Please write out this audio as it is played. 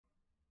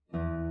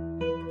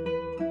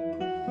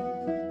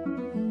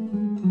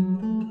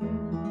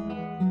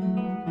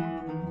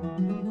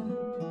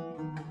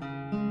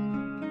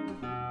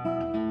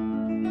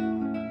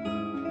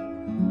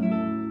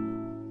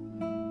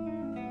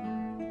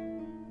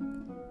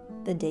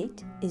The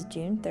date is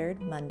June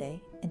 3rd,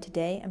 Monday, and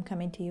today I'm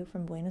coming to you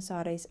from Buenos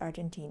Aires,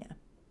 Argentina.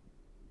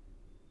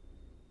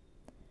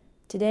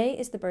 Today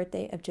is the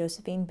birthday of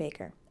Josephine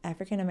Baker,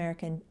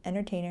 African-American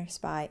entertainer,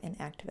 spy, and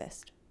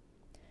activist.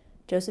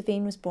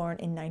 Josephine was born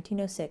in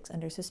 1906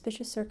 under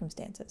suspicious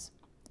circumstances.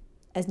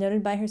 As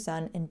noted by her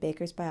son in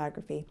Baker's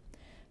biography,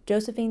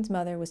 Josephine's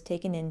mother was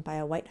taken in by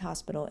a white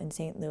hospital in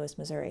St. Louis,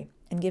 Missouri,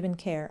 and given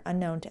care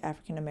unknown to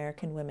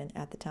African-American women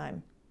at the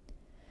time.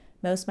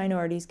 Most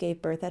minorities gave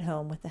birth at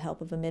home with the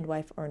help of a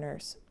midwife or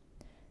nurse.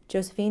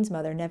 Josephine's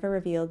mother never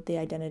revealed the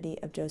identity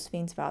of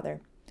Josephine's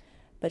father,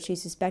 but she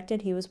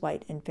suspected he was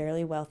white and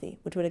fairly wealthy,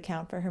 which would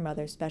account for her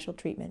mother's special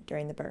treatment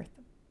during the birth.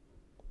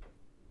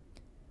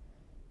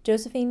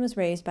 Josephine was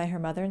raised by her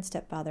mother and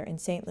stepfather in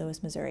St.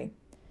 Louis, Missouri.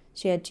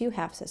 She had 2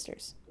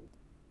 half-sisters.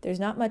 There's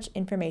not much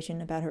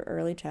information about her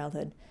early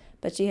childhood,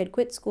 but she had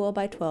quit school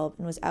by 12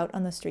 and was out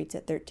on the streets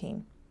at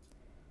 13.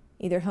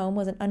 Either home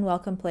was an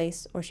unwelcome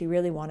place or she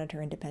really wanted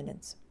her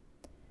independence.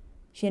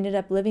 She ended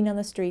up living on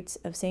the streets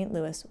of St.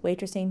 Louis,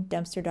 waitressing,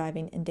 dumpster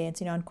diving, and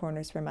dancing on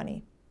corners for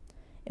money.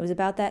 It was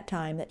about that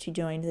time that she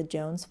joined the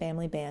Jones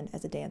Family Band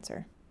as a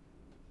dancer.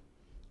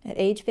 At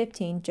age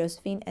 15,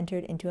 Josephine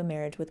entered into a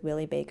marriage with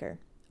Willie Baker.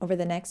 Over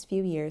the next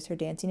few years, her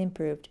dancing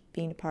improved,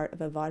 being a part of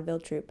a vaudeville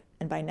troupe,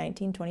 and by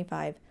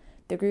 1925,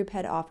 the group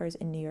had offers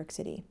in New York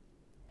City.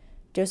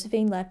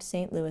 Josephine left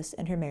St. Louis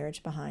and her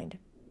marriage behind.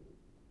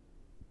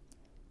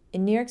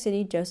 In New York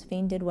City,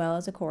 Josephine did well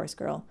as a chorus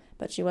girl,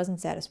 but she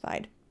wasn't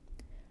satisfied.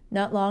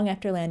 Not long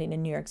after landing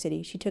in New York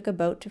City, she took a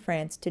boat to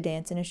France to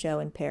dance in a show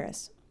in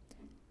Paris.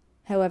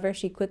 However,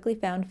 she quickly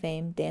found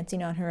fame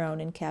dancing on her own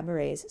in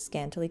cabarets,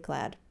 scantily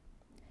clad.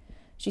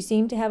 She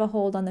seemed to have a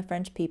hold on the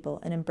French people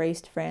and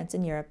embraced France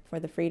and Europe for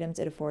the freedoms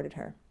it afforded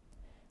her.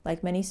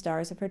 Like many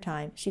stars of her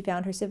time, she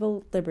found her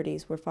civil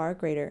liberties were far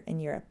greater in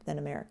Europe than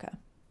America.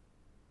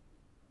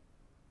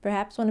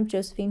 Perhaps one of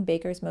Josephine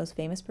Baker's most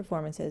famous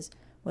performances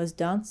was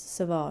Danse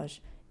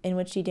Sauvage, in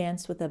which she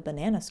danced with a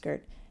banana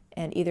skirt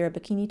and either a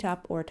bikini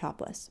top or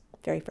topless.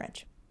 Very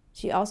French.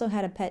 She also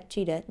had a pet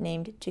cheetah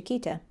named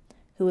Chiquita,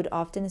 who would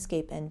often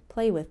escape and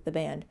play with the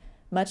band,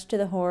 much to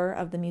the horror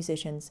of the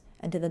musicians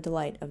and to the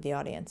delight of the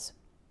audience.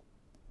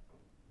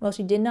 While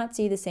she did not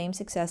see the same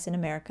success in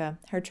America,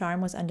 her charm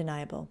was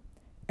undeniable.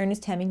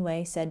 Ernest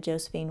Hemingway said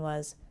Josephine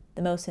was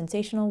the most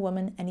sensational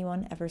woman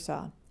anyone ever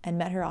saw, and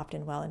met her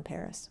often while in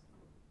Paris.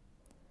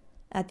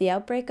 At the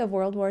outbreak of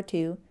World War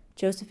II,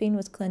 Josephine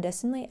was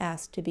clandestinely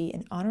asked to be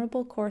an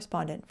honorable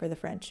correspondent for the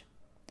French.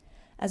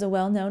 As a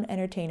well-known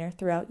entertainer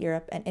throughout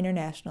Europe and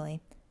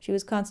internationally, she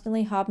was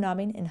constantly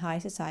hobnobbing in high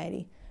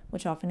society,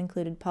 which often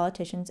included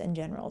politicians and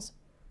generals.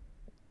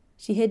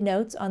 She hid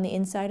notes on the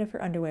inside of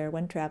her underwear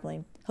when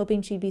traveling,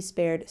 hoping she'd be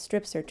spared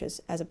strip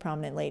searches as a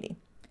prominent lady.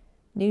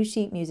 News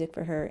sheet music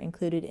for her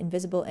included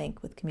invisible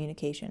ink with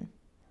communication.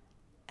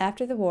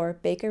 After the war,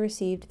 Baker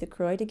received the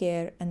Croix de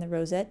Guerre and the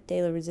Rosette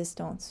de la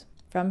Résistance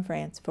from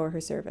France for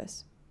her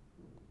service.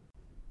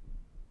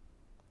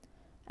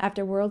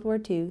 After World War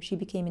II, she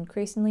became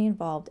increasingly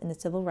involved in the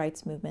civil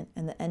rights movement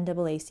and the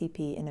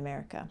NAACP in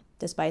America,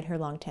 despite her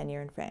long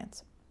tenure in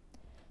France.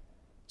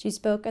 She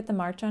spoke at the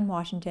March on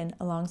Washington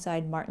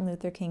alongside Martin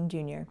Luther King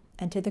Jr.,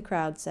 and to the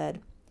crowd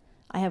said,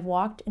 "I have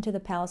walked into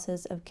the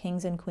palaces of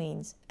kings and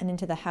queens, and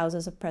into the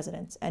houses of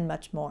presidents, and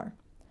much more.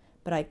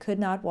 But I could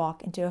not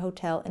walk into a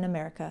hotel in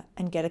America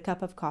and get a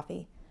cup of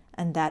coffee,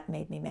 and that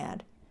made me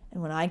mad.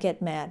 And when I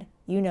get mad,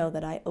 you know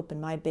that I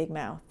open my big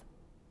mouth."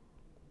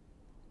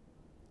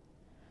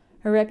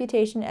 Her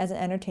reputation as an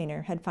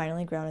entertainer had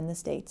finally grown in the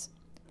States.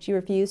 She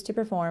refused to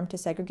perform to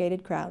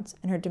segregated crowds,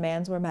 and her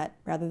demands were met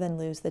rather than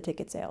lose the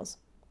ticket sales.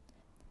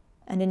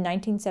 And in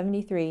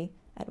 1973,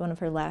 at one of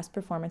her last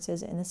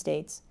performances in the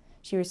States,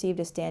 she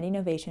received a standing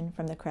ovation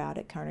from the crowd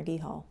at Carnegie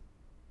Hall.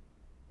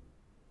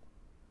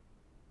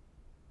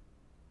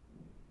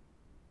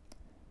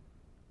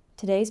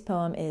 Today's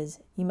poem is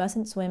You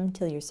Mustn't Swim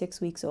Till You're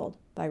 6 Weeks Old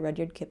by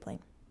Rudyard Kipling.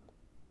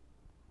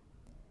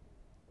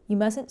 You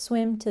mustn't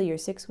swim till you're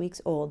 6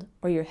 weeks old,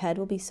 or your head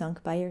will be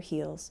sunk by your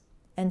heels,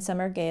 and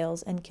summer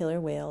gales and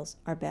killer whales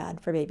are bad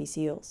for baby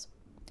seals.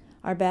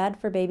 Are bad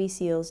for baby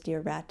seals,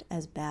 dear rat,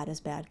 as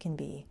bad can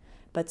be,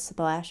 but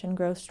splash and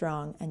grow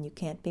strong, and you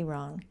can't be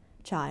wrong,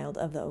 child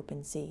of the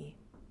open sea.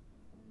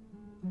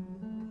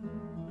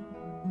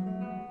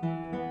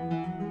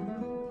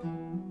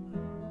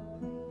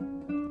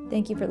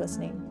 Thank you for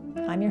listening.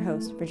 I'm your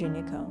host,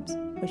 Virginia Combs,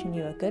 wishing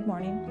you a good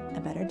morning,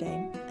 a better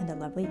day, and a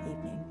lovely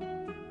evening.